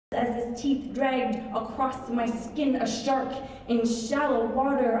As his teeth dragged across my skin, a shark in shallow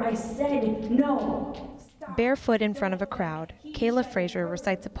water, I said, no. Stop. Barefoot in front of a crowd, Kayla Fraser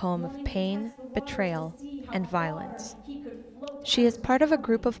recites a poem of pain, betrayal, and violence. She is part of a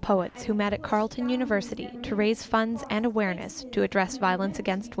group of poets who met at Carleton University to raise funds and awareness to address violence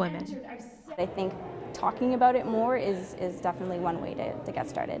against women. I think talking about it more is definitely one way to get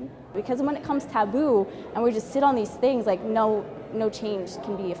started. Because when it comes taboo and we just sit on these things, like no change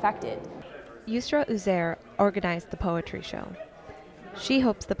can be affected. Yusra Uzair organized the poetry show. She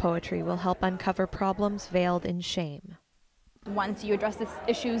hopes the poetry will help uncover problems veiled in shame. Once you address these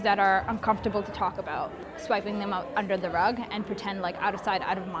issues that are uncomfortable to talk about, swiping them out under the rug and pretend like out of sight,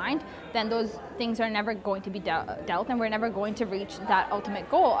 out of mind, then those things are never going to be dealt, and we're never going to reach that ultimate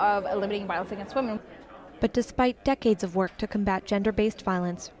goal of eliminating violence against women. But despite decades of work to combat gender-based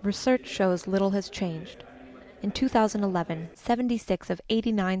violence, research shows little has changed. In 2011, 76 of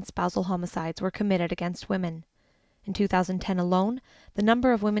 89 spousal homicides were committed against women. In 2010 alone, the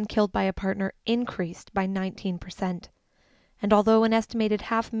number of women killed by a partner increased by 19%. And although an estimated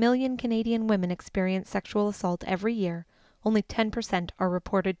 500,000 Canadian women experience sexual assault every year, only 10% are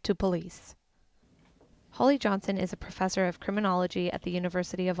reported to police. Holly Johnson is a professor of criminology at the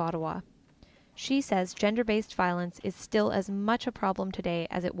University of Ottawa. She says gender-based violence is still as much a problem today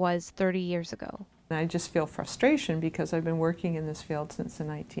as it was 30 years ago. I just feel frustration because I've been working in this field since the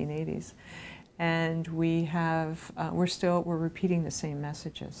 1980s, and we're repeating the same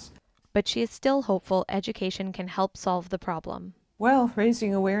messages. But she is still hopeful education can help solve the problem. Well,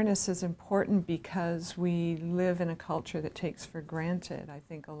 raising awareness is important because we live in a culture that takes for granted, I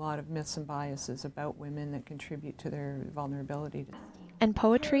think, a lot of myths and biases about women that contribute to their vulnerability. And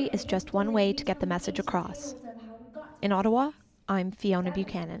poetry is just one way to get the message across. In Ottawa, I'm Fiona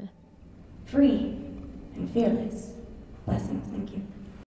Buchanan. Free and fearless. Blessings, thank you.